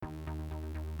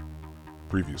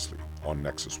Previously, on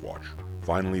Nexus Watch,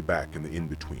 finally back in the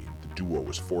in-between, the duo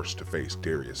was forced to face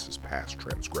Darius's past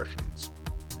transgressions.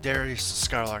 Darius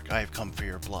Scarlark, I have come for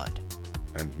your blood.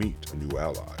 And meet a new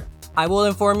ally. I will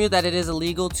inform you that it is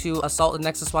illegal to assault a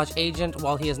Nexus Watch agent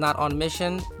while he is not on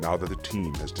mission. Now that the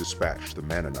team has dispatched the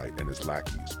Mannonite and his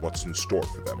lackeys, what's in store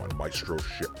for them on Maestro's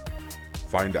ship?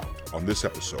 Find out on this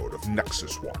episode of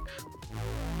Nexus Watch.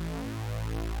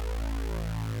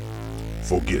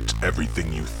 Forget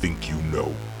everything you think you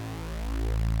know.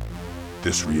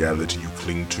 This reality you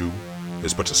cling to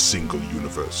is but a single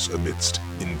universe amidst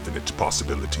infinite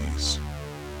possibilities.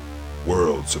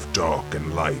 Worlds of dark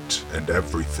and light and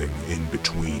everything in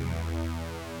between.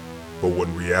 But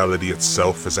when reality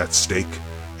itself is at stake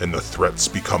and the threats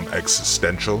become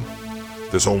existential,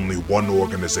 there's only one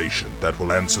organization that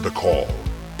will answer the call.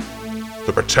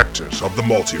 The protectors of the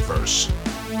multiverse.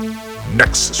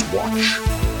 Nexus Watch.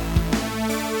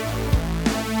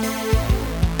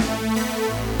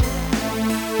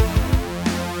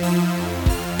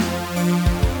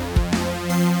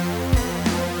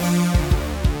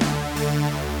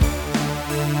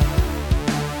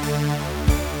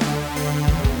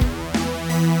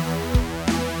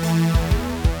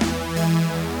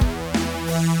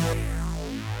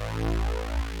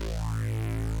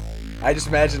 I just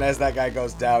imagine as that guy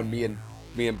goes down, me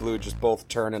and Blue just both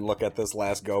turn and look at this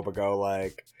last Gobago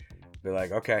like, be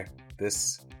like, okay,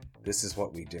 this is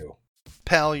what we do.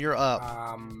 Pal, you're up.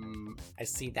 I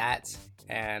see that,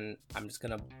 and I'm just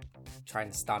gonna try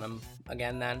and stun him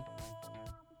again then.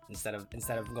 Instead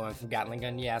of going from Gatling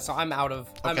gun, yeah. So I'm out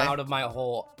of my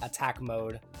whole attack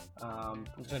mode. I'm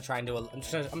just gonna try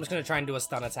and do a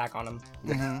stun attack on him.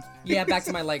 Mm-hmm. Yeah, back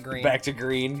to my light green. Back to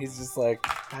green. He's just like,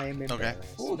 I am okay.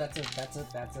 Ooh, that's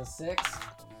a 6.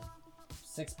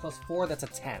 6 plus 4, that's a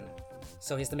 10.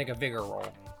 So he has to make a vigor roll.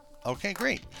 Okay,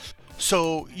 great.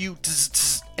 So you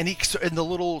and the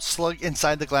little slug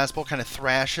inside the glass bowl kind of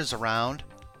thrashes around.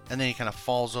 And then he kind of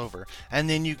falls over. And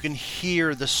then you can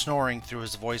hear the snoring through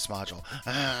his voice module.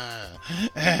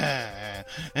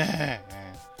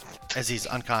 As he's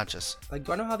unconscious. Like,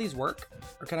 do I know how these work?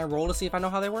 Or can I roll to see if I know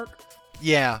how they work?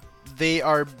 Yeah, they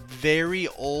are very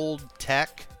old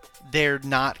tech. They're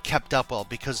not kept up well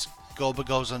because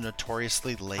Gobagos are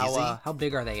notoriously lazy. How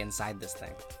big are they inside this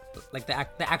thing? Like the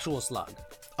actual slug?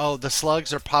 Oh, the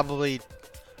slugs are probably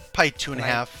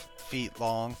 2.5 feet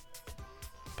long.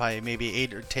 Probably maybe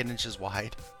 8 or 10 inches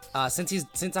wide.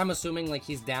 Since I'm assuming like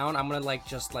he's down, I'm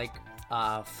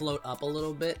gonna float up a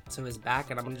little bit to his back,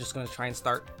 and I'm just gonna try and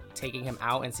start taking him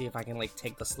out and see if I can like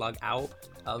take the slug out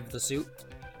of the suit.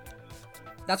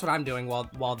 That's what I'm doing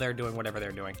while they're doing whatever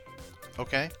they're doing.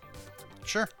 Okay,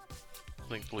 sure. I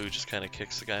think Blue just kind of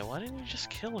kicks the guy. Why didn't you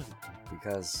just kill him?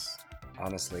 Because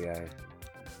honestly, I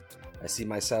see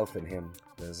myself in him.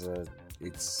 It's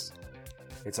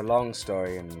a long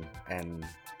story, and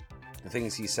the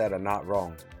things he said are not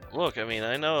wrong. Look, I mean,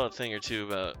 I know a thing or two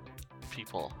about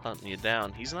people hunting you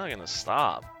down. He's not gonna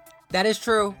stop. That is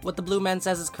true. What the blue man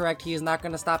says is correct. He is not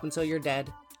gonna stop until you're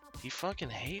dead. He fucking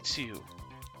hates you.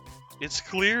 It's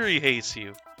clear he hates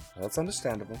you. Well, that's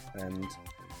understandable, and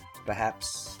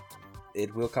perhaps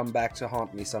it will come back to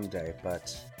haunt me someday,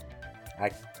 but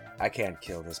I can't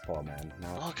kill this poor man.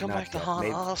 Oh, come back to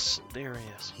haunt us,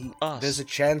 Darius. Us. There's a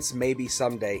chance maybe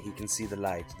someday he can see the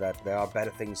light, that there are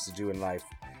better things to do in life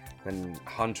than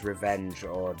hunt revenge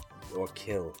or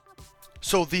kill.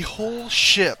 So the whole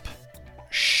ship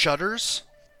shudders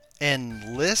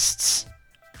and lists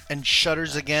and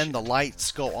shudders again. The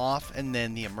lights go off and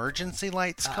then the emergency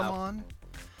lights come on.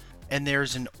 And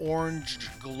there's an orange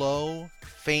glow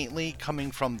faintly coming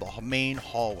from the main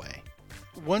hallway.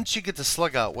 Once you get the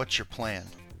slug out, what's your plan?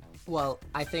 Well,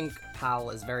 I think Pal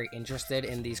is very interested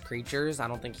in these creatures. I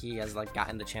don't think he has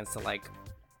gotten the chance to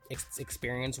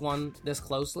experience one this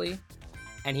closely,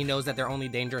 and he knows that they're only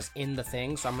dangerous in the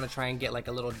thing. So I'm gonna try and get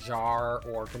a little jar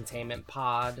or containment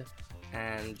pod,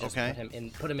 and just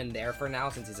put him in there for now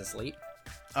since he's asleep.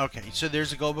 Okay, so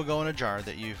there's a Gobago in a jar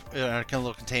that you've a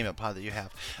little containment pod that you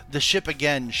have. The ship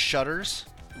again shudders.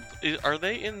 Are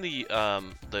they in the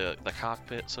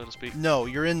cockpit, so to speak? No,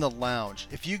 you're in the lounge.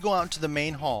 If you go out into the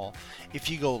main hall, if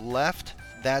you go left,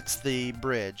 that's the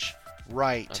bridge.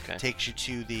 Right takes you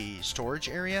to the storage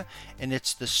area, and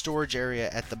it's the storage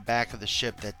area at the back of the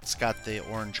ship that's got the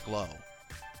orange glow.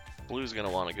 Blue's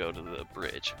gonna want to go to the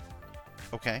bridge.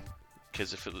 Okay.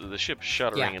 Because if the ship's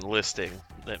shuddering and listing,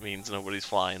 that means nobody's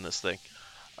flying this thing.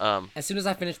 As soon as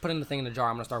I finish putting the thing in the jar,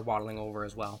 I'm gonna start waddling over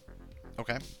as well.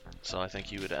 Okay. So I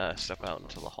think you would step out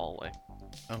into the hallway.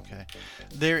 Okay.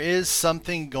 There is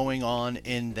something going on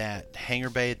in that hangar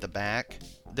bay at the back.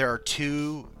 There are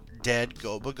two dead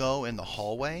Gobago in the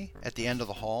hallway at the end of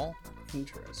the hall.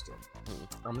 Interesting.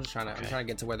 I'm just trying to. Okay. I'm trying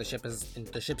to get to where the ship is.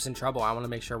 The ship's in trouble. I want to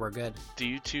make sure we're good. Do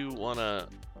you two wanna,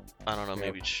 I don't know,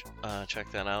 Yeah. maybe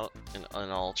check that out, and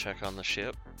I'll check on the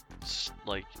ship.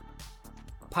 Like,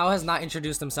 Pao has not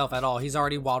introduced himself at all. He's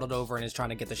already waddled over and is trying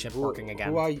to get the ship working again.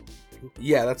 Who are you?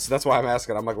 Yeah, that's why I'm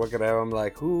asking. I'm like looking at him. I'm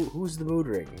like, who's the mood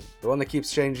ring? The one that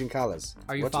keeps changing colors.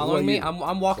 Are you Who following me? you?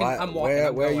 I'm walking. Why- I'm walking. where-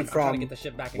 I'm where are going. you I'm trying to from? get the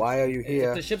ship back. Why are you here?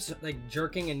 If the ship's like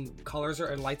jerking and colors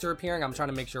and lights are appearing, I'm trying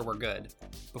to make sure we're good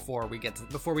before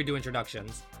we do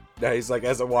introductions. Yeah, he's like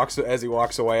as he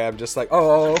walks away. I'm just like,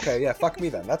 oh, okay, yeah, fuck me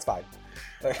then. That's fine.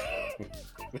 So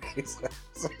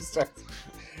he starts.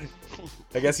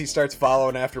 I guess he starts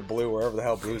following after Blue wherever the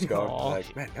hell Blue's going. Aw.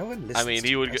 Like, man, no one listens. I mean,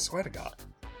 he to would me, I get- swear to God,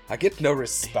 I get no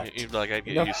respect. you'd be like, I'd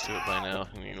get No. used to it by now,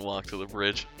 and you walk to the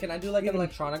bridge. Can I do like an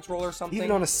electronics roll or something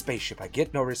Even on a spaceship, I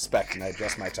get no respect, and I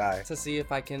adjust my tie. to see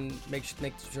if I can make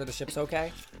sure the ship's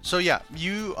okay? So yeah,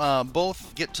 you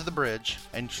both get to the bridge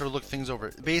and sort of look things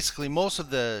over. Basically, most of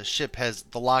the ship has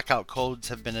the lockout codes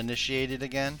have been initiated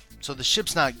again, so the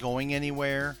ship's not going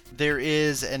anywhere. There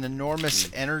is an enormous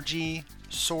energy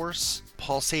source,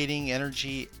 pulsating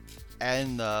energy,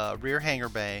 in the rear hangar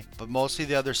bay, but mostly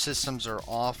the other systems are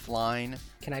offline.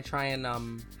 Can I try and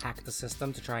hack the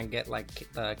system to try and get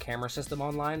like the camera system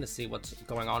online to see what's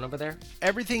going on over there?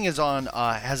 Everything is on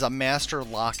has a master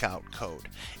lockout code.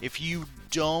 If you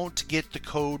don't get the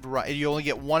code right, you only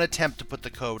get one attempt to put the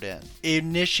code in.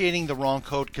 Initiating the wrong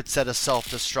code could set a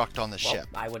self-destruct on the Well, ship.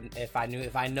 I wouldn't if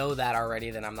I know that already,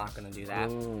 then I'm not going to do that.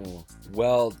 Oh.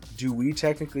 Well, do we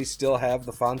technically still have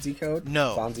the Fonzie code?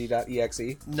 No.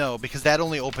 Fonzie.exe? No, because that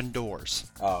only opened doors.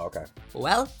 Oh, okay.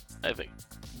 Well, I think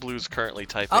Blue's currently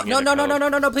typing. oh in no a no no code. no no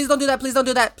no no! Please don't do that! Please don't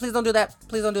do that! Please don't do that!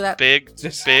 Please don't do that! Big,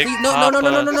 Just- big. Please, no, no, no, no,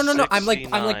 no, no, no, no, no! I'm like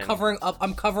 69. covering up.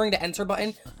 I'm covering the enter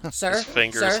button, sir. His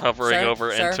fingers sir, hovering sir,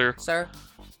 over sir, enter.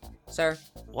 Sir.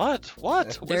 What?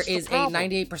 What? There What's the is a problem?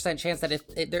 98% chance that if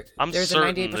I'm there's a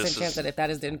certain 98% this chance is- that if that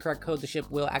is the incorrect code, the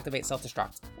ship will activate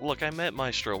self-destruct. Look, I met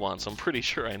Maestro once. I'm pretty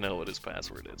sure I know what his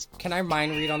password is. Can I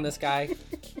mind read on this guy?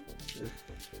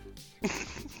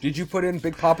 Did you put in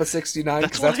Big Papa 69?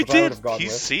 That's Because what that's I what I would did. have gone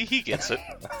with. See, he gets it.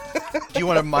 Do you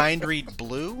want to mind read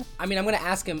Blue? I mean, I'm gonna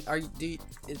ask him.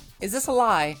 Is this a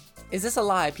lie? Is this a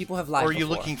lie? People have lied. Or are you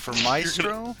before. looking for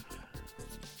Maestro?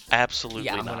 Absolutely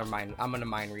Yeah, I'm not. gonna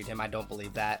mind read him. I don't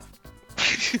believe that.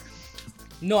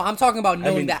 No, I'm talking about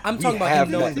knowing that. I'm we talking about have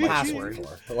him knowing met the Maestro password.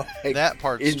 before. Like, That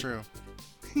part's in- true.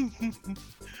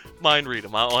 Mind read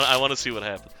him. I want to see what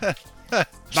happens.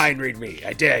 Mind read me,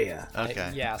 I dare ya.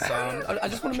 Okay. Yeah, so I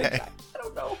just want to make.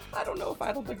 I don't know if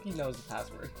I don't think he knows the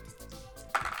password.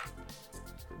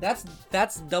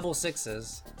 That's double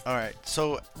sixes. All right.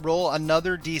 So roll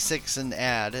another d6 and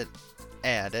add it.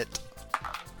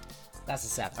 That's a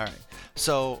 7. All right.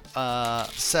 So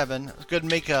 7. Go ahead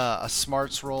and make a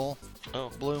smarts roll, Oh,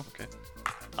 Blue. okay.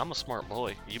 I'm a smart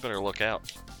boy. You better look out.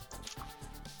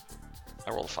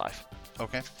 I rolled a 5.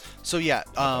 Okay. So yeah.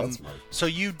 That's smart. So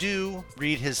you do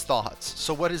read his thoughts.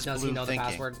 So what is Does Blue he know thinking?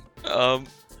 the password?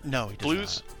 No, he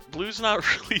does Blue's not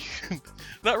really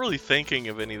not really thinking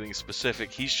of anything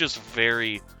specific. He's just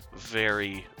very,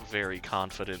 very, very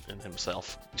confident in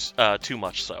himself. Too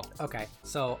much so. Okay,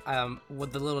 so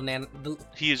with the little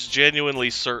He is genuinely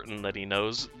certain that he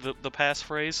knows the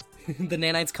passphrase. the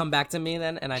nanites come back to me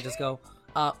then, and I just go,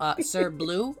 Sir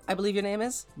Blue, I believe your name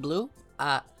is Blue.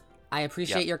 I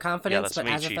appreciate Yeah. your confidence, that's but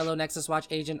me, as a Chief. fellow Nexus Watch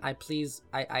agent,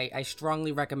 I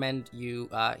strongly recommend you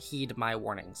heed my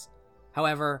warnings.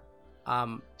 However,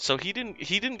 So he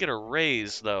didn't get a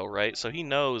raise though, right? So he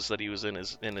knows that he was in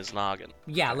his noggin.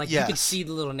 yeah, like you could Yes. see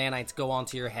the little nanites go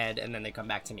onto your head, and then they come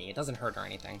back to me. It doesn't hurt or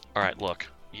anything. All right, look,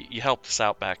 you helped us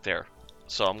out back there,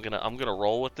 so I'm gonna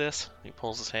roll with this. He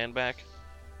pulls his hand back,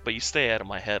 but you stay out of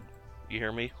my head. You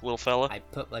hear me, little fella? I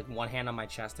put like one hand on my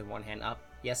chest and one hand up.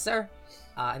 Yes, sir.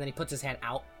 And then he puts his hand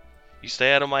out. You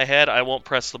stay out of my head. I won't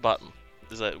press the button.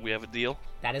 Is that we have a deal?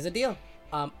 That is a deal.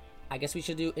 I guess we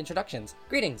should do introductions.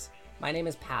 Greetings. My name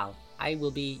is Pal. I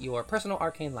will be your personal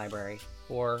arcane library,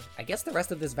 or I guess the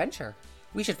rest of this venture.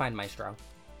 We should find Maestro.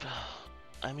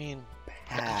 I mean,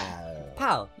 Pal.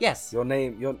 Pal, yes. Your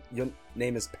name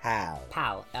is Pal.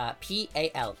 Pal,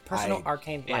 P-A-L, personal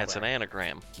arcane yeah, library. it's an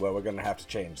anagram. Well, we're gonna have to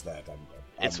change that. I'm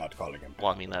It's- not calling him.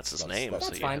 well, I mean, that's his name, That's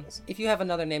so yeah. fine. If you have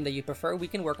another name that you prefer, we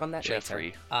can work on that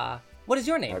Jeffrey. later. What is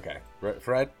your name? Okay,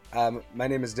 Fred. My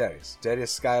name is Darius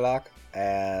Skylock,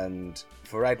 and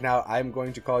for right now, I'm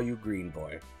going to call you Green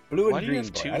Boy. Blue and Why do you green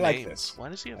have boy. two I like names? this. Why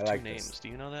does he have I two like names? this. Do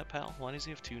you know that, pal? Why does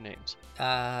he have two names?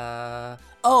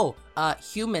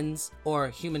 Humans or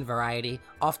human variety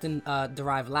often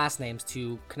derive last names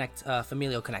to connect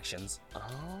familial connections. Oh,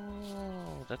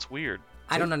 that's weird.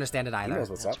 I don't understand it He either. knows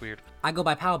what's That's up. weird. I go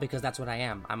by Pal because that's what I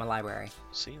am. I'm a library.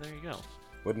 See, there you go.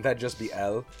 Wouldn't that just be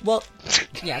L? Well,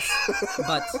 yes,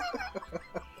 but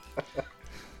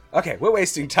Okay, we're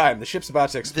wasting time. The ship's about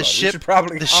to explode. The We ship, should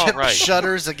probably. the Oh, ship right.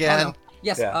 shudders again. oh, no.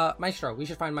 Yes, Yeah. Maestro. We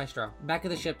should find Maestro. Back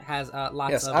of the ship has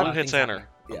lots Yes, of I'm- Blue hits things enter. happening.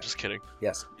 Yeah. I'm just kidding.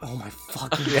 Yes, Oh my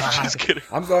fucking Yeah, god! Just kidding.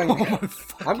 I'm going. Oh my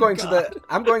fucking I'm going to god. the.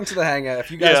 I'm going to the hangar. If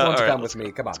you guys Yeah, want to alright, come with let's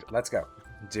me, go, come on. Let's go.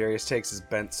 Darius takes his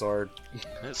bent sword.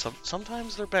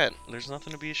 Sometimes they're bent. There's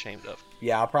nothing to be ashamed of.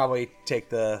 Yeah, I'll probably take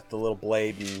the little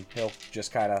blade and he'll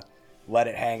just kind of let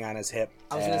it hang on his hip.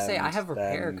 I was gonna say I and have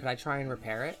repair. then- Could I try and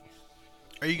repair it?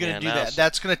 Are you gonna Yeah, do now that? it's-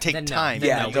 That's gonna take Then no. time. Then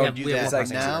Yeah, no. Are you don't gonna We do have it's that more like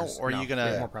pressing now, matters. or are No, you we gonna?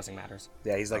 have more pressing matters.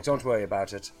 Yeah, he's like, don't worry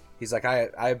about it. He's like,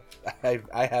 I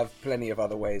have plenty of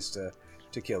other ways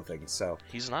to kill things. So,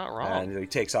 He's not wrong. and he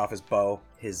takes off his bow,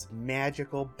 his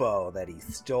magical bow that he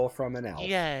stole from an elf.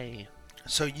 Yay.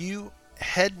 So you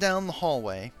head down the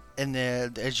hallway, and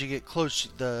then as you get close,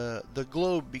 the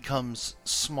globe becomes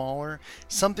smaller.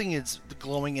 Something is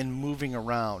glowing and moving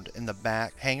around in the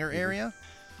back hangar area.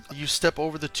 You step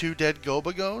over the two dead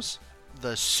Gobagos.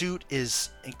 The suit is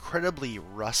incredibly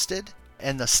rusted,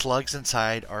 and the slugs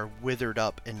inside are withered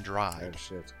up and Oh dried.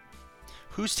 shit,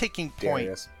 Who's taking point?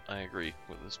 Darius. I agree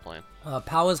with this plan.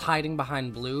 Pal is hiding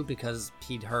behind Blue because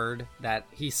he'd heard that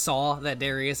he saw that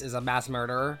Darius is a mass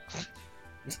murderer,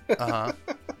 Uh-huh.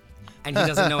 and he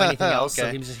doesn't know anything else. So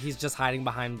Okay. he's just hiding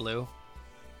behind Blue.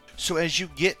 So as you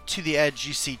get to the edge,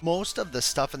 you see most of the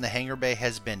stuff in the hangar bay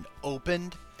has been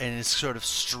opened and is sort of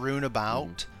strewn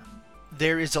about.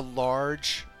 There is a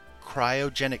large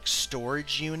cryogenic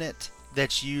storage unit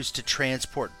that's used to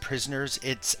transport prisoners.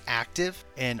 It's active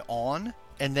and on.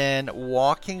 And then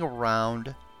walking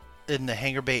around in the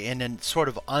hangar bay in a sort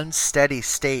of unsteady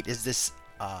state is this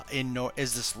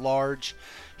large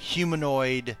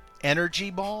humanoid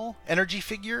energy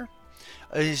figure.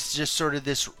 It's just sort of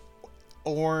this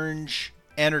orange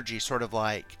energy, sort of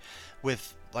like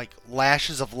with like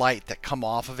lashes of light that come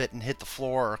off of it and hit the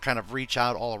floor or kind of reach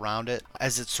out all around it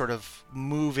as it's sort of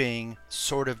moving,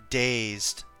 sort of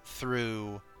dazed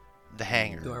through the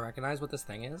hangar. Do I recognize what this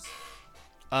thing is?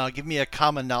 Give me a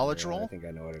common knowledge Yeah, I roll. think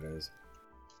I know what it is.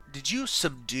 Did you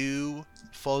subdue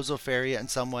Fozofaria in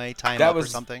some way, tie him That up was or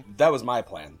something? That was my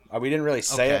plan. We didn't really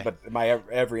say Okay. it, but my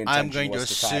every intention I'm going to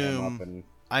was to tie him assume up and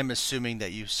I'm assuming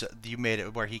that you made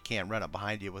it where he can't run up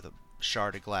behind you with a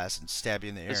shard of glass and stab you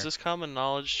in the air. Is this common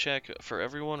knowledge check for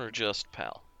everyone or just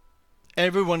Pal?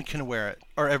 Everyone can wear it,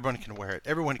 or everyone can wear it.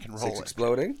 Everyone can roll 6 it.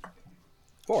 exploding.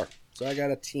 4. So I got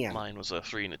a 10. Mine was a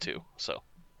 3 and a 2, so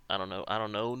I don't know. I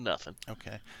don't know nothing.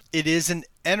 Okay. It is an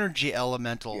energy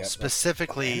elemental, Yep, that's-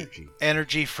 specifically energy.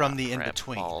 energy from the Crap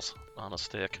in-between. balls on a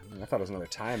stick. I thought it was another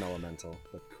time elemental,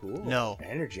 but cool. No.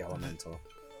 Energy elemental.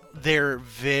 They're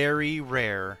very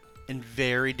rare and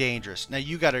very dangerous. Now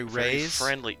you got to Very raise.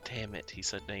 friendly. Damn it, he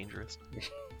said dangerous.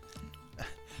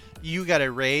 You got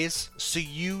to raise, so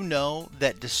you know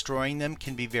that destroying them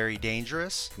can be very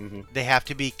dangerous. Mhm. They have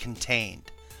to be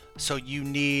contained. So you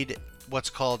need what's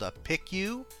called a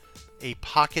PICU, a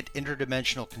pocket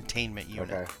interdimensional containment unit.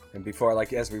 Okay. And before,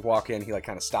 like, as we walk in, he, like,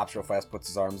 kind of stops real fast, puts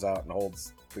his arms out, and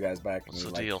holds the guy's back. What's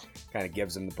and the he, deal? kind of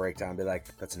gives him the breakdown. Be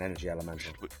like, that's an energy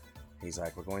elemental. He's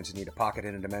like, we're going to need a pocket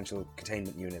interdimensional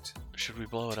containment unit. Should we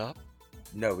blow it up?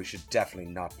 No, we should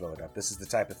definitely not blow it up. This is the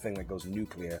type of thing that goes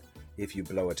nuclear. If you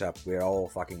blow it up, we're all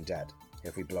fucking dead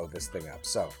if we blow this thing up.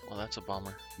 So, Well, that's a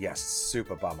bummer. yes,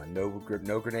 super bummer. No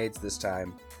grenades this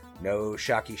time. No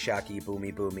shocky,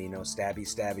 boomy, boomy. No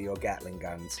stabby, or Gatling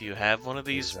guns. Do you have one of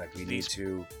He's these? like, we need These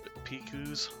to.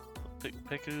 Pikus?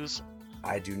 Pikus?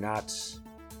 I do not.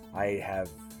 I have.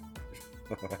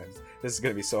 This is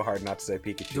gonna be so hard not to say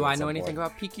Pikachu. Do I at know some anything point.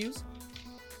 about PQs?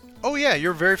 Oh yeah,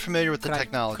 you're very familiar with the Could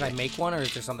technology. I make one, or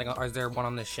is there something? Or is there one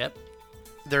on the ship?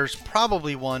 There's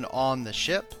probably one on the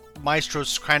ship.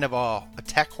 Maestro's kind of a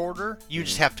tech hoarder. You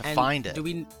just have to And find it. Do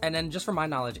we? And then, just for my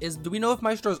knowledge, do we know if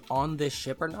Maestro's on this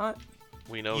ship or not?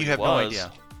 We know You he have was. no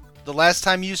idea. The last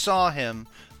time you saw him,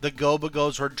 the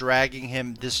Gobagos were dragging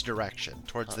him this direction,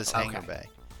 towards this hangar okay. bay.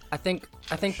 I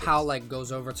think Pal like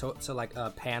goes over to like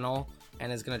a panel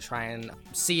and is gonna try and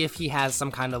see if he has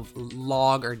some kind of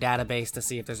log or database to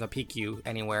see if there's a PQ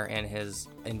anywhere in his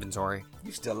inventory.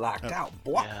 You still locked out,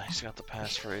 boy. Yeah, he's got the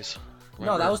passphrase. No,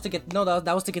 Remember? that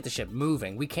was to get the ship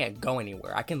moving. We can't go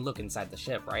anywhere. I can look inside the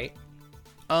ship, right?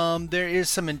 There is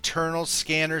some internal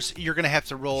scanners. You're gonna have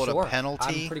to roll at Sure. a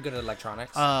penalty. I'm pretty good at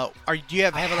electronics. Do you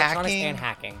have I have hacking electronics and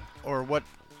hacking. or what?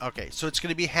 Okay, so it's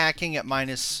gonna be hacking at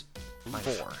 -4.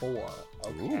 -4.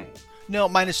 Okay. No,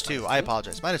 -2. I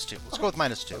apologize. -2. Let's go with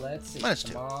 -2. So let's see.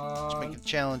 -2. Come Let's make on. it a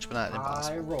challenge, but not High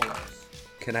impossible. rollers.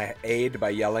 Can I aid by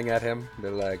yelling at him?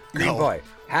 They're like, Green No. Boy,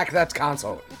 hack that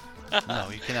console. No,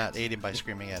 you cannot aid him by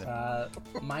screaming at him.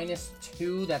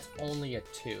 -2. That's only a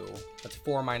 2. That's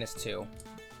 4 minus 2.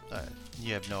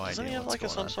 You have no Doesn't he idea have what's like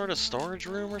going some on. sort of storage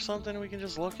room or something we can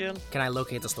just look in? Can I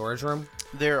locate the storage room?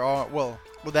 There are well,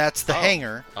 that's the Oh.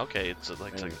 hangar. Okay, it's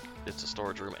a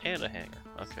storage room and a hangar.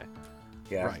 Okay.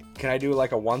 Yeah. Right. Can I do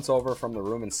like a once over from the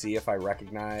room and see if I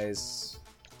recognize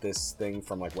this thing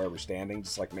from like where we're standing?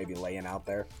 Just like maybe laying out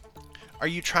there. Are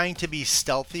you trying to be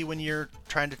stealthy when you're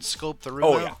trying to scope the room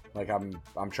Oh out? yeah. Like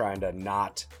I'm trying to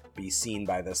not be seen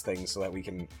by this thing so that we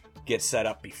can get set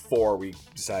up before we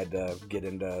decide to get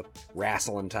into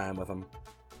wrestling time with them.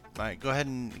 All right, go ahead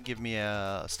and give me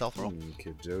a stealth roll.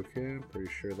 Okay, I'm pretty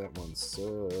sure that one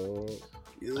sucks.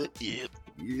 Yep.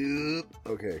 Yep.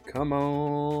 Okay, come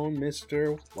on,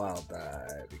 Mr. Wild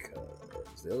Die, because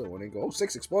the other one ain't go. Oh,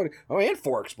 6 exploding. Oh, and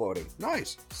 4 exploding.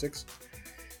 Nice. 6.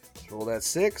 Let's roll that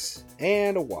 6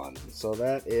 and a 1. So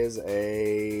that is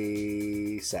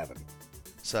a 7.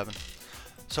 7.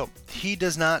 So he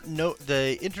does not know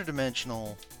the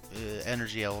interdimensional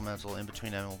energy elemental in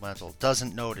between elemental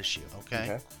doesn't notice you.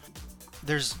 Okay.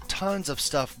 There's tons of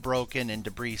stuff broken and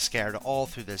debris scattered all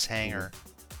through this hangar.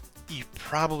 You're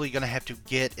probably gonna have to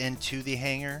get into the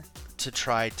hangar to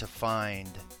try to find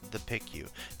the PICU.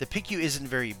 The PICU isn't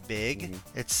very big.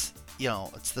 It's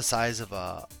it's the size of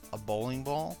a bowling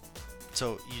ball.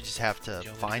 So you just have to Do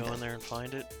you want me find to go it. in there and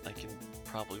find it? I can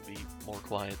probably be more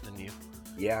quiet than you.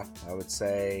 Yeah, I would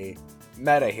say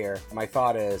meta here. My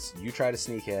thought is you try to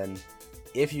sneak in.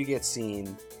 If you get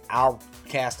seen, I'll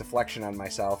cast deflection on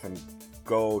myself and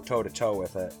go toe to toe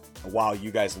with it while you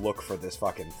guys look for this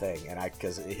fucking thing. And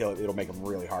because it'll make him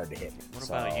really hard to hit me. What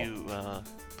about you,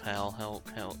 pal? How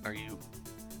are you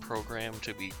programmed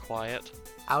to be quiet?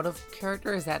 Out of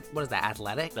character, what is that,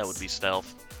 athletics? That would be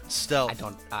stealth. Stealth.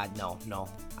 I don't, no.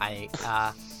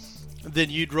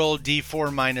 Then you'd roll D4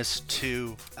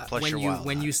 -2 plus when your you wild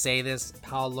when die. you say this,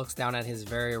 Paul looks down at his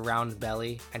very round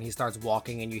belly and he starts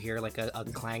walking, and you hear like a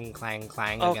clang, clang,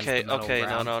 clang. Okay, against the metal okay,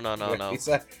 ground. no.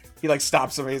 He like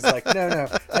stops him. He's like, no.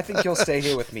 I think you'll stay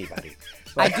here with me, buddy.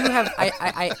 I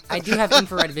do have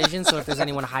infrared vision, so if there's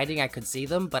anyone hiding, I could see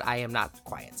them, but I am not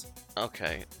quiet.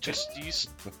 Okay, just use.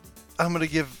 I'm gonna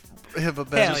give him a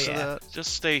benefit yeah. of that.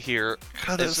 Just stay here.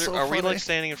 God, that's so Are we funny. like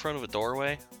standing in front of a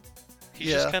doorway? He's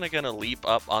Yeah. just kind of gonna leap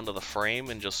up onto the frame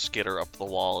and just skitter up the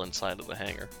wall inside of the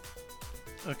hangar.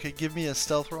 Okay, give me a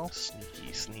stealth roll.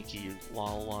 Sneaky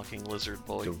wall-walking lizard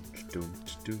boy. Dum.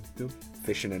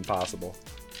 Fishing impossible.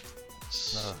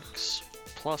 6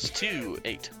 plus 2,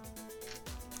 8.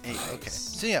 8. Okay.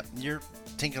 So yeah, you're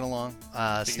tinking along,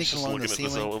 I think he's sneaking just along looking the at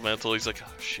this ceiling. elemental. He's like,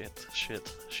 oh shit.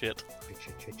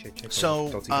 So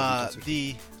Don't take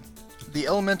it. the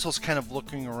elemental's kind of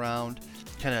looking around,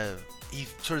 he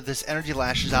sort of this energy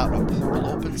lashes out and a portal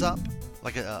opens up,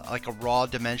 like a raw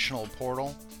dimensional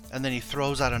portal, and then he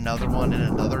throws out another one and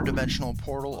another dimensional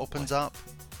portal opens up,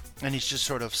 and he's just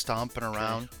sort of stomping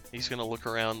around. He's gonna look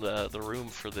around the room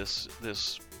for this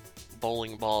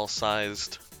bowling ball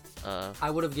sized I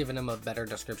would have given him a better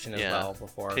description as well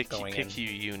before going in.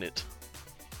 PICU unit.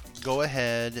 Go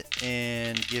ahead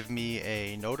and give me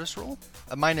a notice roll,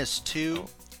 a -2.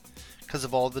 Because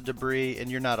of all the debris,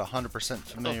 and you're not 100%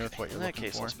 familiar with what you're in that looking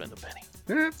case, for. I'll spend a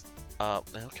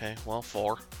penny. Okay, well,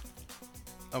 4.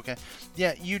 Okay.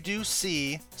 Yeah, you do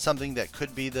see something that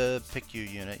could be the PICU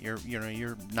unit. You're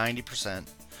 90%.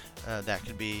 That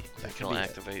could be. I That think could he'll be it.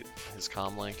 activate his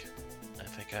comm link. I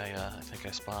think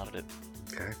I spotted it.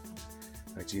 Okay.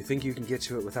 Right, do you think you can get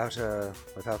to it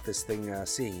without this thing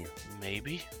seeing you?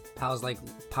 Maybe. Paul's like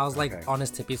Okay. on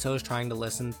his tippy toes trying to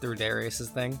listen through Darius's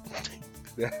thing.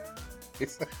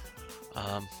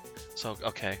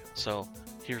 So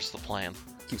here's the plan.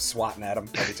 Keep swatting at him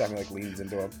every time he like leans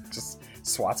into him. Just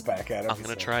swats back at him. I'm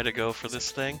gonna try to go for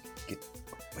this thing. Get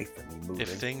away from me, moving.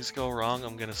 If things go wrong,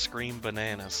 I'm gonna scream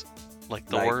bananas, like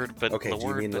the Like- word, but okay, the do you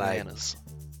word mean like- bananas.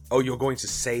 Oh, you're going to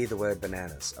say the word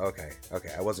bananas. Okay.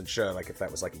 I wasn't sure like if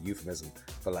that was like a euphemism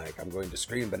for like I'm going to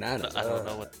scream bananas. I don't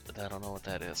know what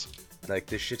that is. Like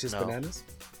this shit is No. bananas.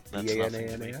 That's nothing to me.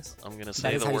 B-A-N-A-N-A-S? I'm gonna That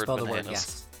say is the how you word spell the bananas. word.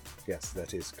 Yes. Yes,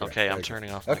 that is correct. Okay, I'm Very good.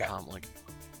 turning off my Okay. comm link.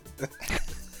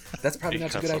 That's probably He not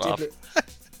a cuts good it idea.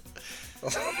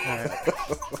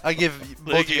 I give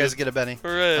both you you. guys get a Benny.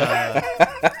 Hooray!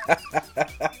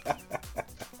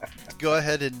 go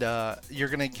ahead and you're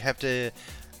gonna have to.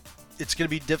 It's gonna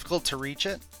be difficult to reach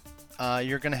it.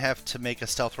 You're gonna have to make a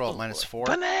stealth roll at -4.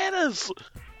 Bananas!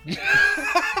 What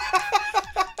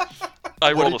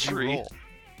I rolled a did you 3. roll?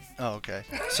 Oh, okay.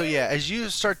 So yeah, as you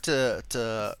start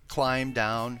to climb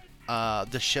down,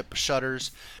 the ship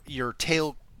shudders. Your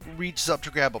tail reaches up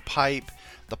to grab a pipe.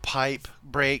 The pipe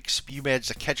breaks. You manage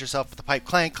to catch yourself with the pipe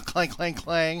clang, clang, clang,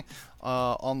 clang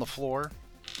on the floor.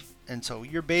 And so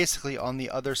you're basically on the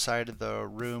other side of the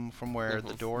room from where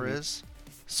the door is.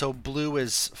 So blue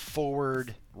is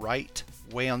forward right,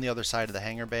 way on the other side of the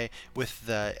hangar bay, with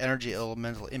the energy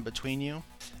elemental in between you.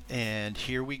 And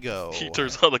here we go. He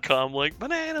turns on the comm like,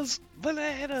 bananas!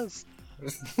 Bananas!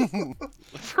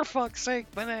 For fuck's sake,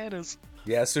 bananas!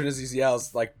 Yeah, as soon as he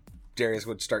yells, like, Darius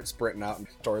would start sprinting out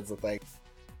towards the thing.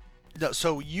 No,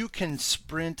 so you can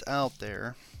sprint out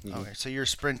there. Okay, so you're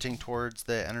sprinting towards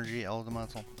the energy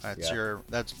elemental. That's Yeah.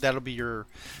 that'll be your.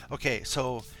 Okay,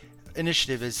 so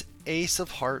initiative is Ace of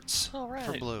Hearts All right.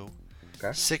 for blue,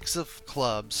 Okay. 6 of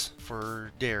clubs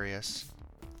for Darius,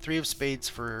 3 of spades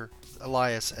for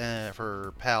Elias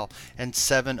for Pal, and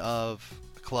 7 of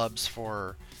clubs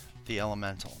for the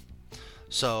elemental.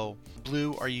 So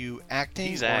blue, are you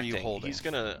acting He's or acting. are you holding? He's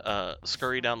gonna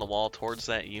scurry down the wall towards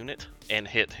that unit and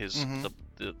hit his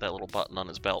that little button on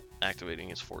his belt, activating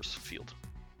his force field.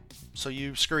 So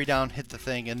you scurry down, hit the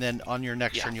thing, and then on your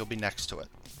next Yeah. turn you'll be next to it.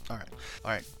 All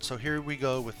right. So here we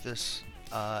go with this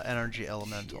energy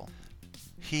elemental.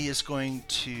 He is going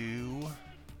to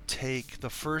take the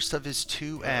first of his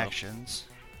 2 actions.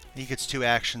 He gets 2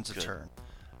 actions a Good. turn.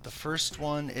 The first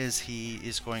one is he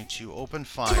is going to open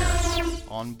fire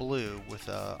on blue with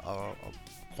a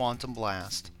quantum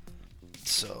blast.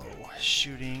 So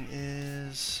shooting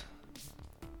is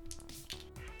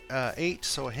 8,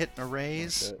 so a hit and a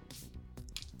raise.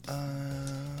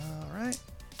 Alright.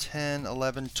 10,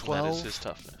 11, 12. That is his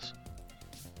toughness.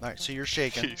 Alright, so you're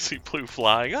shaking. You see blue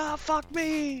flying. Ah, fuck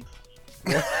me!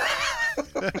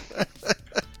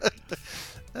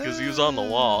 Because he was on the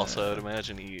wall, so I'd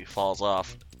imagine he falls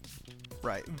off.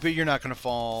 Right, but you're not going to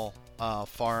fall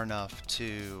far enough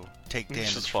to take He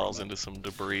damage. just from falls it. into some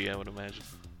debris, I would imagine.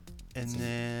 And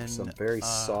then Some very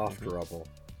soft rubble.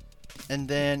 And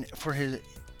then for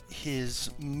his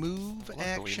move Luckily,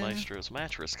 action, Maestro's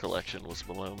mattress collection was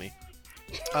below me.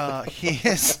 he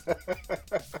is.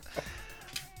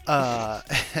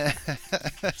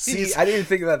 See, he's- I didn't even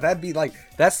think of that. That'd be like,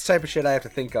 that's the type of shit I have to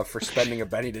think of for spending a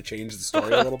penny to change the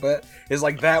story a little bit. Is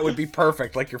like, that would be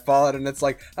perfect. Like, you're falling and it's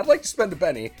like, I'd like to spend a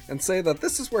penny and say that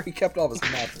this is where he kept all of his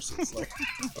mattresses. Like,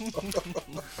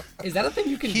 Is that a thing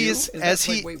you can He do? is- Is as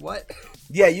that, like, he- wait, what?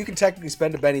 yeah, you can technically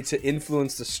spend a penny to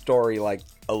influence the story, like,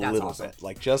 a That's little awesome. bit.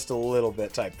 Like, just a little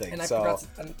bit type thing. And I So,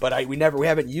 forgot to- but we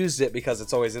haven't used it because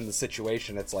it's always in the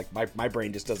situation. It's like, my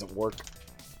brain just doesn't work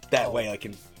that way. Like,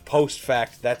 in post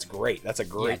fact, that's great. That's a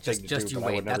great just- thing to just do, you but I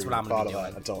wait. would never That's what even I'm gonna thought be of that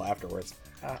doing. until afterwards.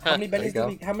 How many There you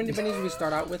bennies go. how many bennies did we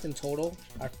start out with in total?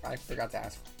 I forgot to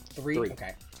ask. 3? 3.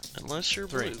 Okay. Unless you're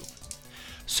 3. blue.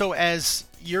 So as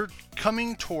you're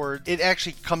coming toward, it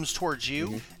actually comes towards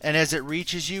you, and as it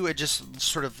reaches you, it just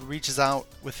sort of reaches out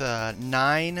with a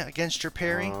 9 against your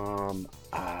parry.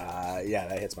 Yeah,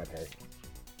 that hits my parry.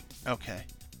 Okay,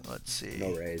 let's see.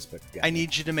 No raise, but yeah. I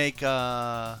need you to make.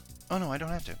 Oh no, I don't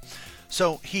have to.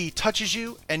 So he touches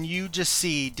you, and you just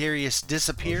see Darius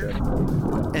disappear,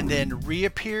 and then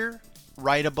reappear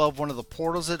right above one of the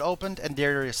portals that opened, and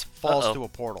Darius falls Uh-oh. through a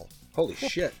portal. Holy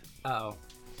shit. Uh-oh.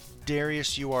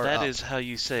 Darius, you are That up. is how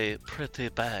you say pretty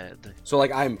bad. So,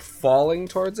 like, I'm falling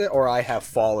towards it, or I have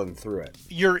fallen through it?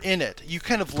 You're in it. You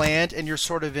kind of land, and you're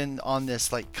sort of on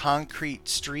this like concrete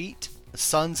street. The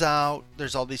sun's out.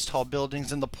 There's all these tall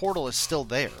buildings, and the portal is still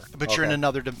there. But you're in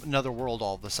Okay. another world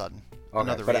all of a sudden. Okay,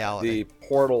 Another but reality. the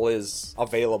portal is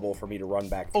available for me to run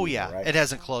back through, Oh yeah, right? it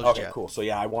hasn't closed Okay, yet. cool. So,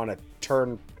 yeah, I want to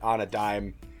turn on a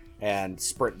dime and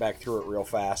sprint back through it real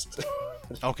fast.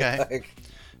 Okay. Like,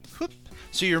 Whoop.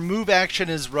 So your move action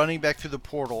is running back through the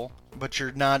portal, but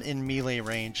you're not in melee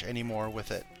range anymore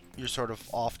with it. You're sort of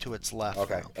off to its left.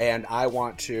 okay. now. And I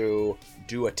want to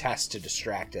do a test to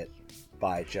distract it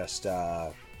by just,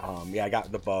 I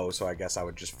got the bow, so I guess I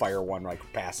would just fire one, like,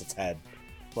 past its head.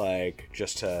 Like,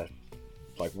 just to,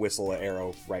 like, whistle an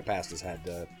arrow right past his head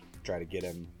to try to get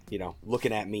him,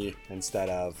 looking at me instead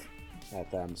of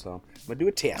at them. So, I'm going to do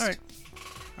a test. All right.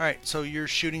 All right. So you're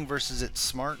shooting versus its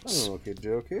smarts. Okay,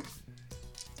 dokie.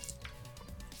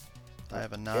 I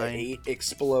have a Got 9. 8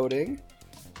 exploding.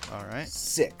 All right.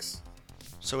 6.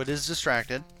 So it is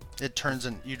distracted. It turns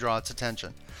and you draw its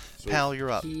attention. Sweet. Pal, you're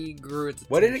up. He grew its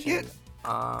What did it attention.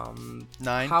 get?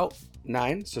 9. How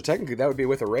 9. So technically that would be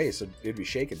with a raise, so it'd be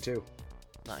shaken too.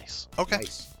 Nice. Okay.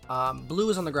 Nice. Blue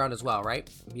is on the ground as well, right?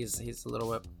 He's a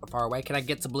little bit far away. Can I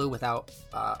get to Blue without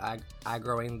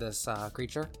aggroing this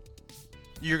creature?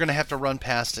 You're gonna have to run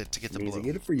past it to get to Means you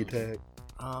Blue. get a free attack.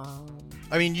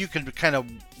 I mean, you could kind of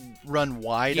run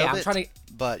wide Yeah, of I'm it, trying to.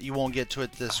 but you won't get to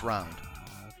it this round.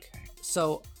 Okay.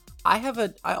 So I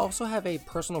also have a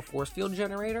personal force field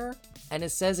generator, and it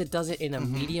says it does it in a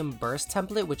medium burst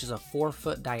template, which is a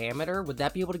 4-foot diameter. Would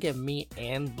that be able to get me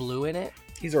and Blue in it?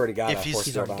 He's already got If a he's- force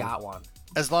He's field already on. got one.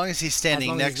 As long as he's standing As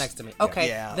long as next, he's next to me. Okay,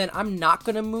 Yeah. then I'm not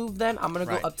gonna move. Then I'm gonna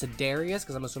go Right. up to Darius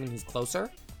because I'm assuming he's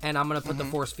closer, and I'm gonna put the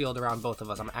force field around both of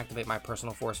us. I'm gonna activate my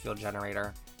personal force field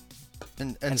generator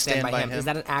and stand by him. Is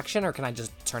that an action, or can I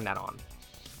just turn that on?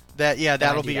 That'll Can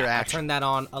I do be your that? I'll action. turn that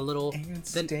on a little. And Then,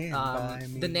 stand by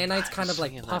me. the nanites kind of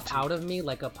like Seeing that puff too. out of me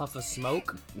like a puff of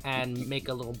smoke and make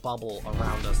a little bubble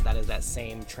around us. That is that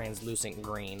same translucent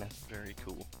green. Very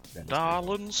cool. That is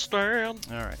Darling, stand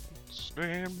All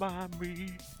right. by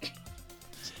me.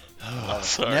 Oh,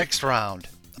 Sorry. Next round,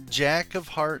 Jack of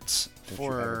Hearts Don't you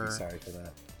ever be for sorry for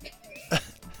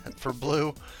that.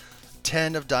 Blue,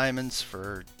 10 of Diamonds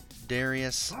for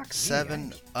Darius, Fuck me,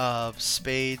 7 of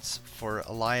Spades for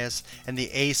Elias, and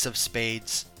the Ace of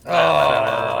Spades.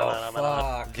 Oh,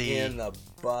 fuck The- in the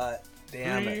butt.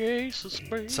 Damn The it. ace of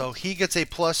spades. So he gets a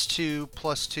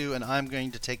 +2/+2, and I'm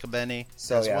going to take a Benny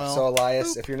So as yeah, well. so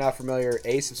Elias, if you're not familiar,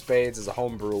 Ace of Spades is a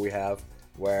homebrew we have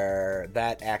where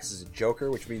that acts as a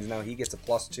joker, which means now he gets a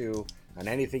 +2 on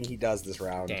anything he does this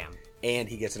round. Damn. And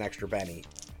he gets an extra Benny.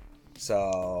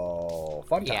 So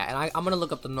fun time. Yeah, and I'm gonna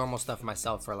look up the normal stuff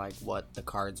myself for like what the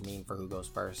cards mean for who goes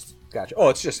first. Gotcha. Oh,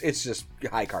 it's just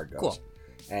high card goes. Cool.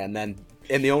 And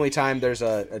the only time there's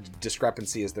a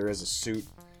discrepancy is there is a suit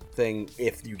thing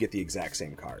if you get the exact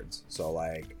same cards. So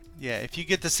like, Yeah, if you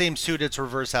get the same suit, it's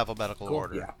reverse alphabetical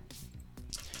order. yeah.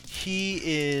 He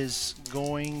is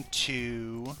going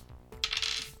to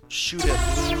shoot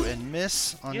at Blue and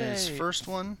miss on his Yay. first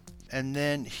one, and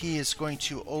then he is going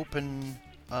to open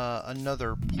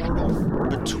another portal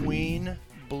between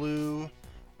Blue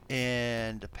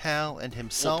and Pal and Well,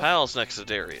 himself. Pal's next to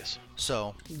Darius.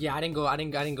 So Yeah, I didn't go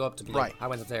up to Blue. Right. I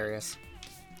went to Darius.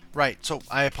 right, so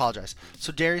I apologize.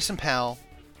 So Darius and Pal,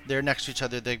 they're next to each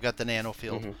other. They've got the nano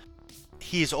field.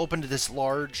 He's opened this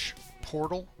large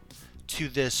portal to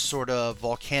this sort of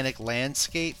volcanic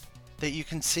landscape that you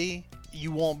can see.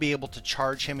 You won't be able to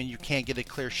charge him, and you can't get a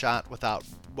clear shot without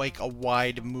like a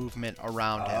wide movement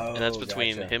around him. And that's Oh,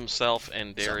 between gotcha. himself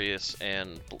and Darius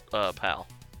and Pal.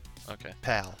 Okay.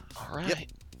 Pal. All right.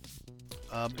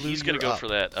 Blue, He's gonna you're go up. for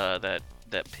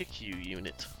that pick you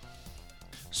unit.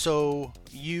 So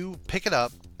you pick it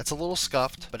up. It's a little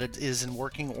scuffed, but it is in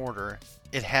working order.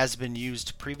 It has been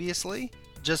used previously.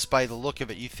 Just by the look of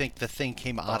it, you think the thing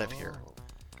came out of here.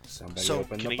 Somebody So,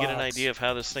 open Can the you get an box. idea of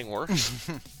how this thing works?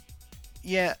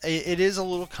 Yeah, it is a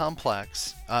little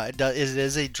complex. It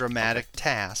is a dramatic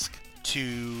task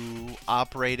to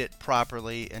operate it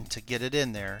properly and to get it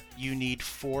in there. You need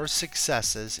 4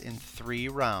 successes in 3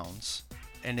 rounds,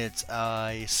 and it's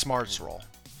a smarts roll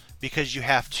because you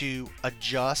have to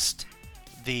adjust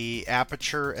the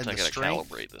aperture and I the gotta strength.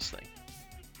 calibrate this thing.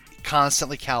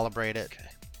 Constantly calibrate it. Okay.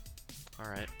 All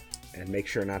right. And make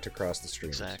sure not to cross the stream.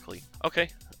 Exactly. Okay.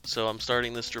 So I'm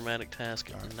starting this dramatic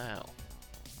task now.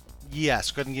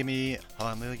 Yes, go ahead and give me.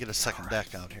 Hold on, let me get a second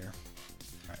deck out here.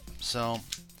 Alright, so,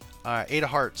 alright, 8 of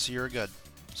hearts, you're good.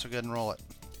 So go ahead and roll it.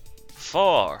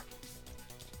 4.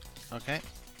 Okay.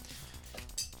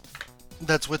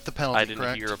 That's with the penalty, I didn't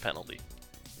correct? hear a penalty.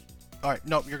 Alright,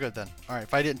 nope, you're good then. Alright,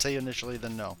 if I didn't tell you initially,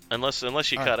 then no. Unless you All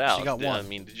right, cut so out. you got Yeah, I one.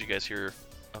 mean, did you guys hear?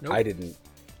 Nope. I didn't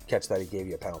catch that he gave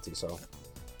you a penalty, so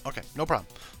Okay, no problem.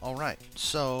 Alright,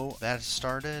 so that has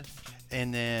started.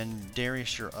 And then,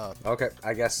 Darius, you're up. okay.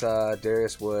 I guess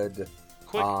Darius would.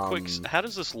 Quick. Um, How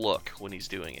does this look when he's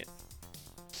doing it?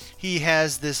 He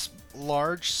has this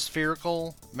large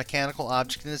spherical mechanical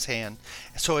object in his hand.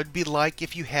 So it'd be like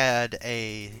if you had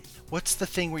a. What's the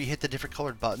thing where you hit the different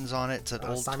colored buttons on it? It's an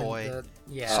old Simon, toy.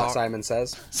 yeah. So- Simon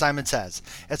Says. Simon Says.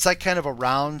 It's like kind of a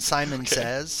round Simon Okay.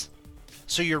 Says.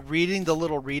 So you're reading the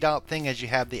little readout thing as you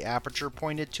have the aperture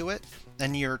pointed to it,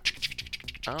 and you're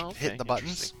Oh, okay. hit the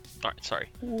buttons. Interesting. All right. Sorry.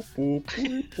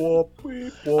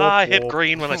 I I hit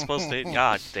green when I'm supposed to.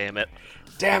 God damn it.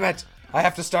 Damn it! I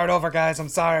have to start over, guys. I'm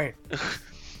sorry.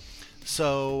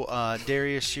 So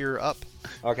Darius, you're up.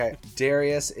 Okay,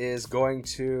 Darius is going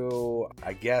to,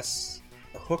 I guess,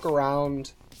 hook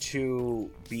around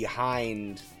to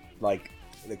behind, like,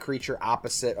 the creature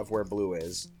opposite of where Blue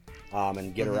is,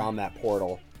 and get around that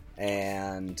portal,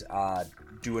 and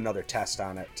do another test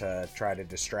on it to try to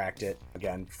distract it.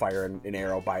 Again, fire an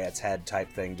arrow by its head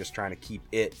type thing, just trying to keep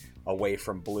it away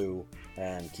from Blue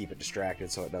and keep it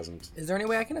distracted so it doesn't. Is there any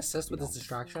way I can assist with this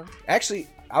distraction? Actually,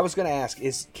 I was going to ask,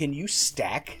 can you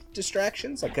stack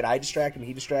distractions? Like, could I distract him,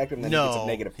 he distract him, then he gets a No,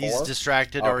 negative 4? he's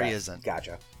distracted or he isn't.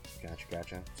 Gotcha.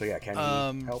 So yeah, can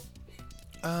he help?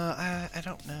 I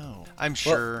don't know. I'm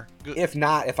sure. If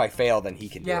not, if I fail, then he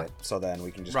can do Yeah. it. So then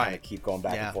we can just kind of keep going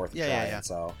back and forth and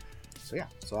trying.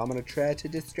 So I'm gonna try to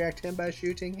distract him by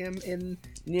shooting him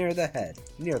near the head,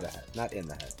 not in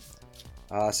the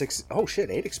head. 6. Oh shit!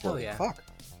 8 exploded. yeah. Fuck.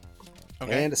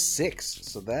 Okay. And a 6.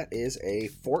 So that is a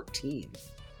 14.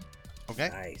 Okay.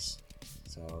 Nice.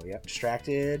 So yep,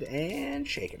 distracted and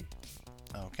shaken.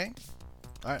 Okay.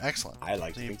 All right. Excellent. I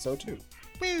like to think so too.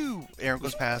 Woo! Arrow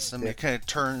goes past him. It kind of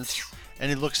turns, and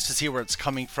he looks to see where it's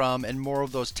coming from, and more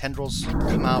of those tendrils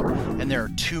come out, and there are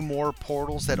 2 more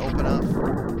portals that open up.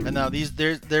 And now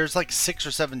there's like 6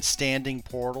 or 7 standing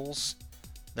portals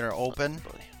that are open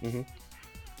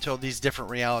to these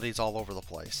different realities all over the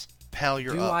place. Pal,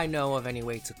 you're Do up. I know of any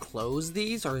way to close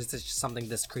these, or is this just something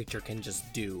this creature can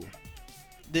just do?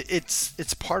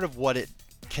 It's part of what it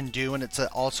can do, and it's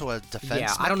also a defense.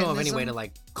 Yeah, I don't know of any way mechanism. to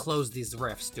like close these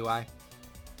rifts. Do I?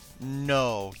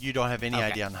 No, you don't have any Okay.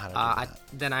 idea on how to do that.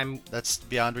 Then That's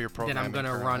beyond your then programming. I'm gonna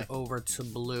currently. run over to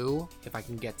Blue if I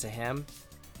can get to him.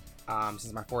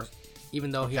 Since my force,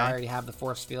 even though he Okay. already have the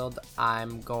force field,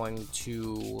 I'm going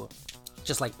to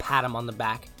just like pat him on the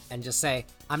back and just say,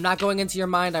 "I'm not going into your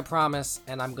mind, I promise."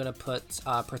 And I'm gonna put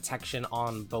protection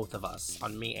on both of us,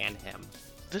 on me and him.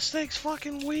 This thing's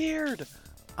fucking weird.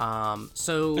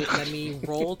 So let me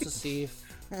roll to see if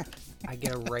I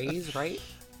get a raise, right?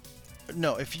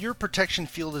 No, if your protection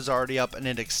field is already up and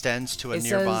it extends to a It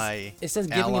nearby says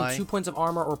giving ally, him 2 points of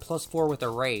armor or +4 with a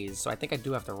raise. So I think I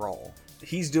do have to roll.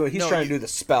 He's No, trying to do the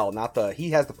spell, not the.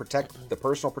 He has the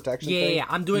personal protection. Yeah, thing. yeah.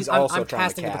 I'm He's also I'm trying to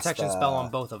casting the cast, protection spell on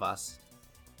both of us.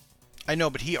 I know,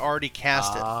 but he already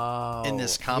cast it in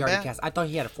this He already combat, cast. I thought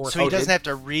he had a force. so he Oh, doesn't did- have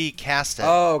to recast it.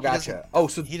 Oh, He doesn't- gotcha. Oh,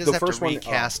 so he doesn't the have first to one.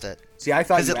 recast it See, I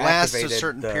thought because you it lasts a activated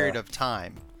certain the- period of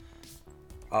time.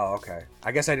 Oh, okay.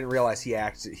 I guess I didn't realize he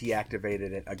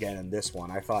activated it again in this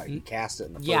one. I thought he cast it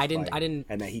in the first Yeah, I fight, didn't.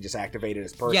 and then he just activated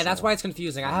his personal. Yeah, that's why it's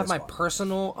confusing. I on have this my one.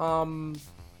 personal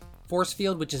force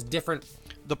field, which is different.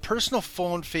 The personal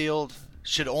phone field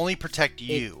should only protect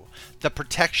you. The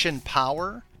protection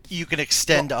power you can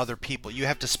extend to other people. You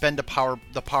have to spend the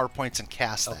power points and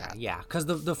cast that. Yeah, because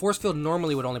the force field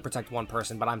normally would only protect one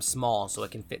person, but I'm small, so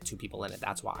it can fit 2 people in it.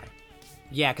 That's why.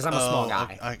 Yeah, because I'm a small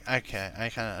guy. Okay, I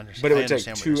kind of understand. But it I would take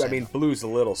understand what you're 2. I saying. mean, Blue's a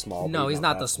little small. No, but he's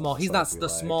not the that's small. what He's it's not supposed to the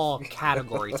be like. small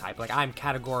category type. Like I'm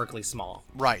categorically small.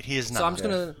 Right, he is not. So I'm just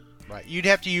gonna. Right, you'd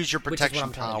have to use your Which is what protection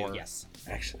I'm trying to power. do. Yes.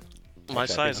 Actually, My I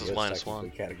size think is he -1. technically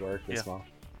Categorically Yeah. small.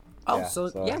 Oh, Yeah, so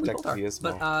so yeah, we both technically are. he is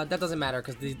But small. that doesn't matter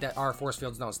because our force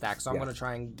fields don't stack. So I'm Yeah. gonna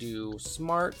try and do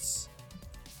smarts,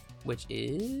 which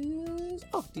is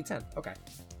D10. Okay.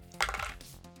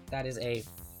 That is a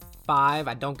 5.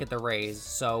 I don't get the raise,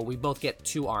 so we both get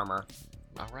 2 armor,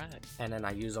 All right. and then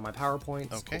I use all my power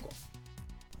points. Okay. Cool.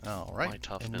 All right. My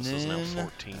toughness and is now then-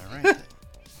 14. All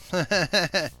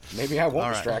right. Maybe I won't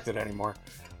All right. distract it anymore.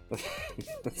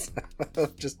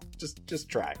 just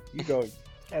try. You go.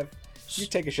 You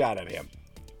take a shot at him.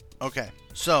 Okay,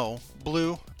 so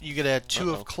Blue, you get a 2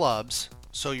 Uh-oh. of clubs,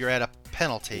 so you're at a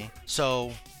penalty.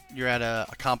 So you're at a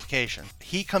complication.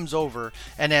 He comes over,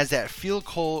 and as that field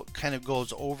kind of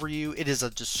goes over you, it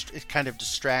kind of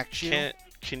distracts you.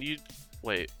 Can you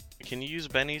wait? Can you use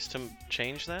bennies to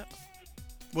change that?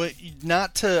 Well,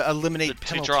 not to eliminate To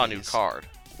penalties. draw a new card.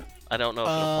 I don't know if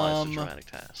it applies to Um, dramatic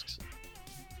tasks.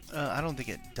 I don't think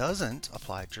it doesn't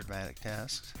apply to dramatic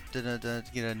tasks. To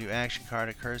get a new action card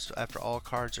occurs after all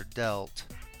cards are dealt.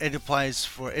 It applies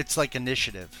for, it's like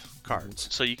initiative cards.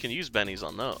 So you can use bennies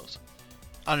on those.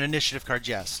 On initiative cards,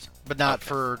 yes, but not Okay.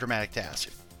 for dramatic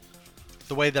tasks.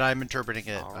 The way that I'm interpreting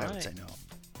it, All I would right. say no.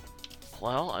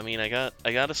 Well, I mean, I got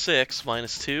a 6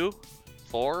 -2,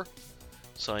 4.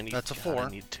 So I need. That's a God, 4. I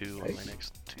need 2 on my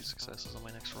next 2 successes on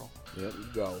my next roll. There you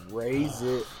go. Raise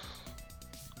it.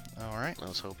 All right. I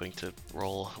was hoping to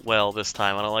roll well this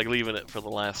time. I don't like leaving it for the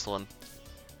last one.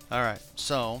 All right.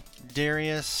 So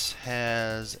Darius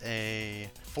has a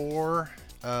 4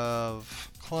 of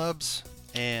clubs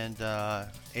and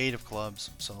 8 of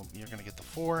clubs, so you're gonna get the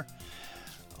 4.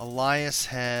 Elias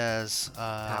has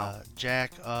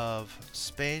Jack of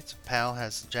spades. Pal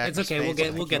has Jack It's of okay.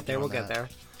 spades. We'll get there. We'll get there.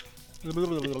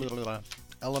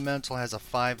 Elemental has a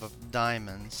 5 of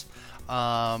diamonds.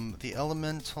 The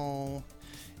elemental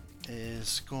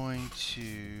is going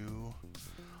to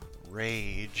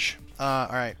rage. All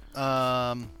right.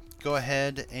 Go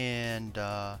ahead and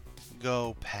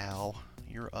go, pal.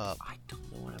 You're up. I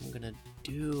don't know what I'm gonna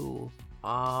do.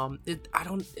 I'm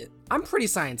pretty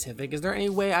scientific. Is there any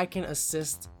way I can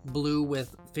assist Blue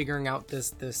with figuring out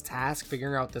this task,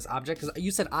 figuring out this object? Because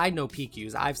you said I know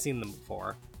PQs. I've seen them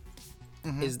before.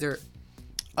 Mhm. Is there?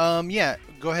 Yeah.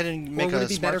 Go ahead and make Or would a it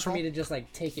be better smarts for roll. me to just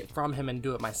like take it from him and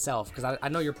do it myself? Because I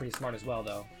know you're pretty smart as well,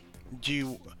 though. Do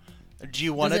you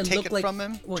want to Does take look it like- from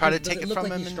him? well, Try to does take it look from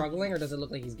like him. He's and- struggling, or does it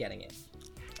look like he's getting it?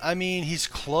 I mean, he's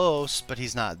close, but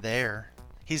he's not there.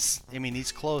 He's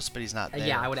close, but he's not there.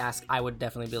 Yeah, I would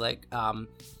definitely be like,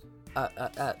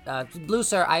 Blue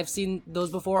sir, I've seen those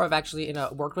before. I've actually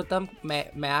worked with them. May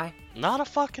I? Not a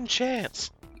fucking chance.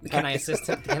 Can I assist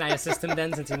him? Can I assist him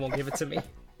then, since he won't give it to me?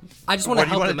 I just want What to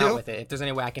do you help wanna him do? out with it. If there's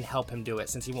any way I can help him do it,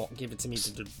 since he won't give it to me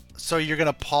to do. So you're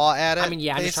gonna paw at it? I mean,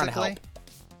 yeah, I'm just trying to help. basically?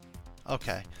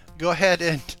 Okay. Go ahead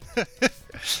and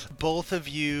both of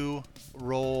you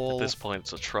roll. At this point,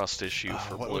 it's a trust issue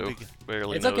for what would Blue. be-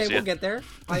 Barely It's knows okay, you. we'll get there.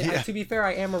 Yeah. To be fair,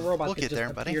 I am a robot We'll that get just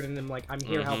there, buddy. appeared, and I'm like, I'm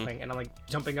here Mhm. helping, and I'm like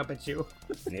jumping up at you.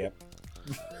 Yep.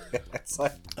 It's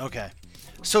like, Okay.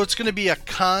 So it's gonna be a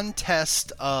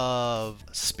contest of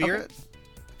spirit.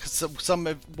 Because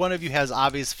one of you has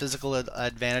obvious physical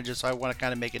advantages, so I want to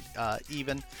kind of make it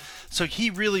even. So he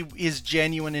really is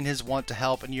genuine in his want to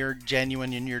help, and you're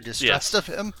genuine in your distrust Yes. of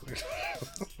him.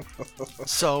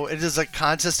 So it is a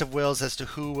contest of wills as to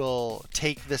who will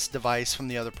take this device from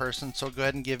the other person. So go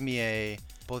ahead and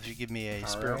both of you give me a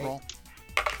spirit right. roll.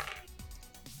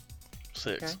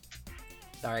 6. Okay.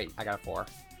 All right, I got a 4.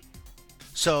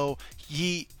 So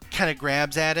he kind of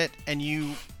grabs at it, and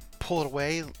you pull it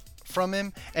away from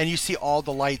him, and you see all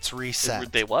the lights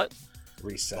reset. They what?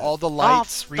 reset. All the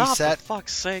lights Oh, reset. for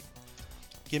fuck's sake.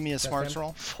 Give me a smarts him?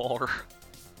 roll. 4.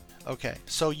 Okay,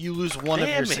 so you lose one of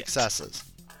your Damn it. successes.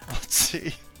 Let's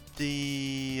see.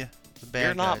 The bad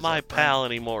You're not guy's my up, right? pal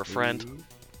anymore, friend.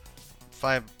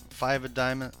 Five of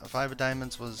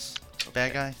diamonds was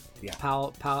bad guy.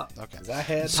 Pal, Okay. Is that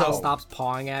head? So- Pal stops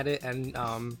pawing at it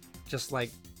and just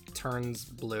like turns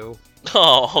blue,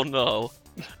 Oh no.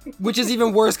 which is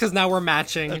even worse because now we're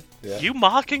matching. Yeah. You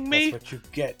mocking me? That's what you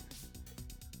get.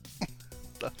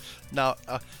 Now,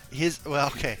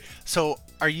 okay. So,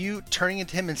 are you turning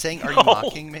into him and saying, "Are you No.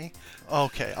 mocking me?"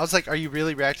 Okay. I was like, "Are you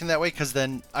really reacting that way?" Because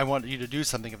then I want you to do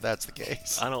something if that's the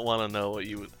case. I don't want to know what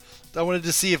you would. I wanted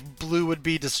to see if Blue would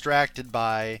be distracted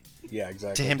by Yeah,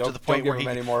 exactly. To him to Don't- the point don't give where him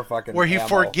he- any more fucking where he ammo.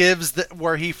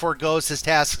 where he forgoes his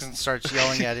tasks and starts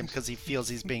yelling at him because he feels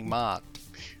he's being mocked.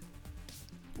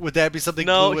 Would that be something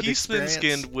No, Blue would he's experience?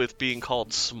 thin-skinned with being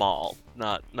called small,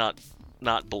 not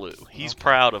blue. He's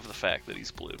proud of the fact that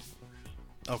he's blue.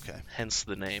 Okay. Hence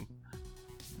the name.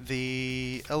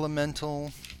 The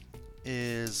elemental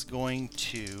is going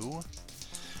to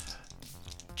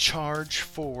charge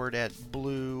forward at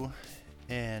Blue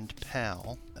and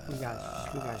Pal. We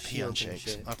got Peon shields and shakes.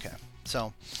 shit. Okay,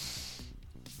 so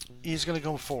he's going to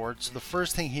go forward. So the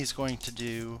first thing he's going to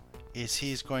do is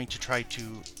he's going to try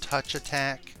to touch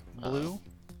attack Blue,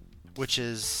 which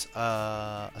is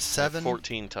a 7.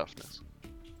 14 toughness.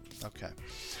 Okay,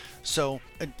 so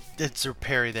it's a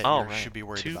parry that Oh, you right. should be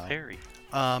worried 2 about. parry.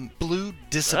 Blue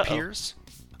disappears,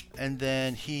 and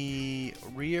then he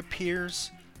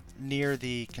reappears near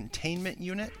the containment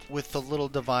unit with the little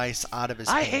device out of his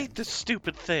I hand. hate this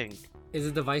stupid thing. Is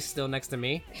the device still next to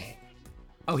me?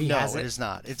 Oh, he No, has it it. is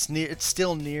not. It's near. It's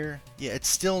still near. Yeah, it's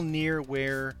still near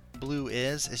where Blue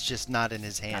is. It's just not in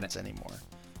his hands anymore.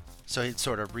 So it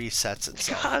sort of resets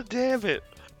itself. God damn it.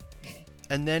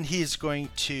 And then he's going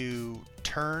to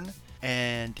turn,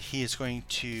 and he is going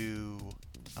to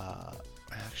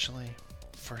actually,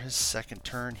 for his second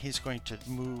turn, he's going to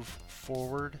move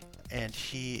forward, and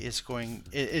it is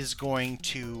going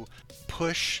to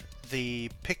push the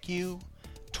PICU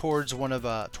towards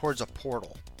towards a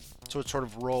portal. So it's sort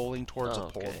of rolling towards a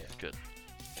portal. Okay, good.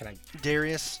 Can I?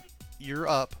 Darius, you're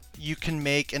up. You can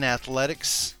make an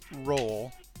athletics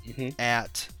roll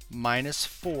at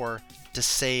 -4 to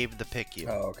save the PICU.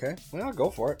 Oh, okay. Well, I'll go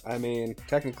for it. I mean,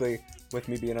 technically, with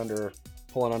me being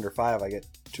pulling under 5, I get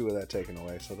 2 of that taken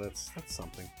away, so that's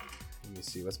something. Let me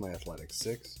see. What's my athletics?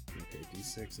 6. Okay,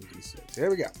 D6 and D6. Here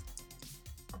we go.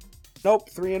 Nope,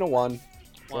 3 and a 1.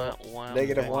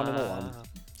 Negative 1 and a 1.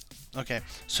 Okay,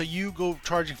 so you go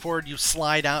charging forward, you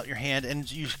slide out your hand, and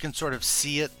you can sort of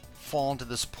see it fall into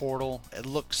this portal. It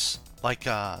looks like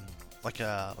a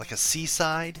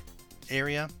seaside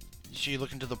area. So you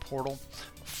look into the portal.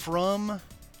 From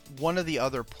one of the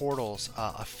other portals,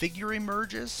 a figure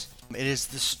emerges. It is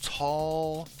this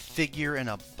tall figure in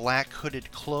a black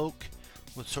hooded cloak,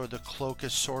 with sort of the cloak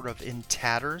is sort of in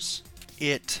tatters.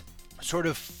 It sort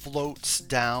of floats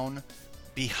down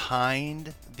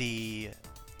behind the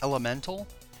elemental,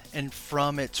 and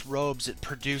from its robes it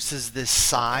produces this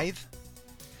scythe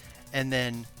and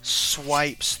then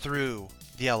swipes through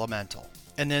the elemental.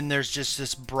 And then there's just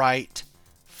this bright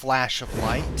flash of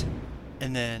light,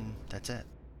 and then that's it.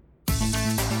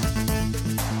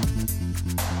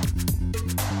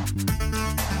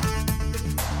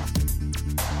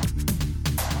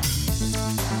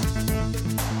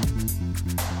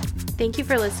 Thank you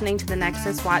for listening to the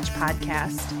Nexus Watch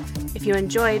podcast. If you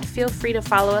enjoyed, feel free to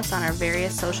follow us on our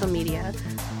various social media.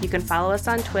 You can follow us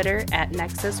on Twitter at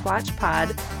Nexus Watch Pod,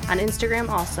 on Instagram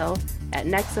also at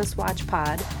Nexus Watch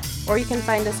Pod, or you can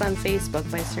find us on Facebook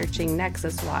by searching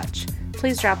Nexus Watch.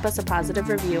 Please drop us a positive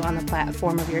review on the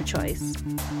platform of your choice.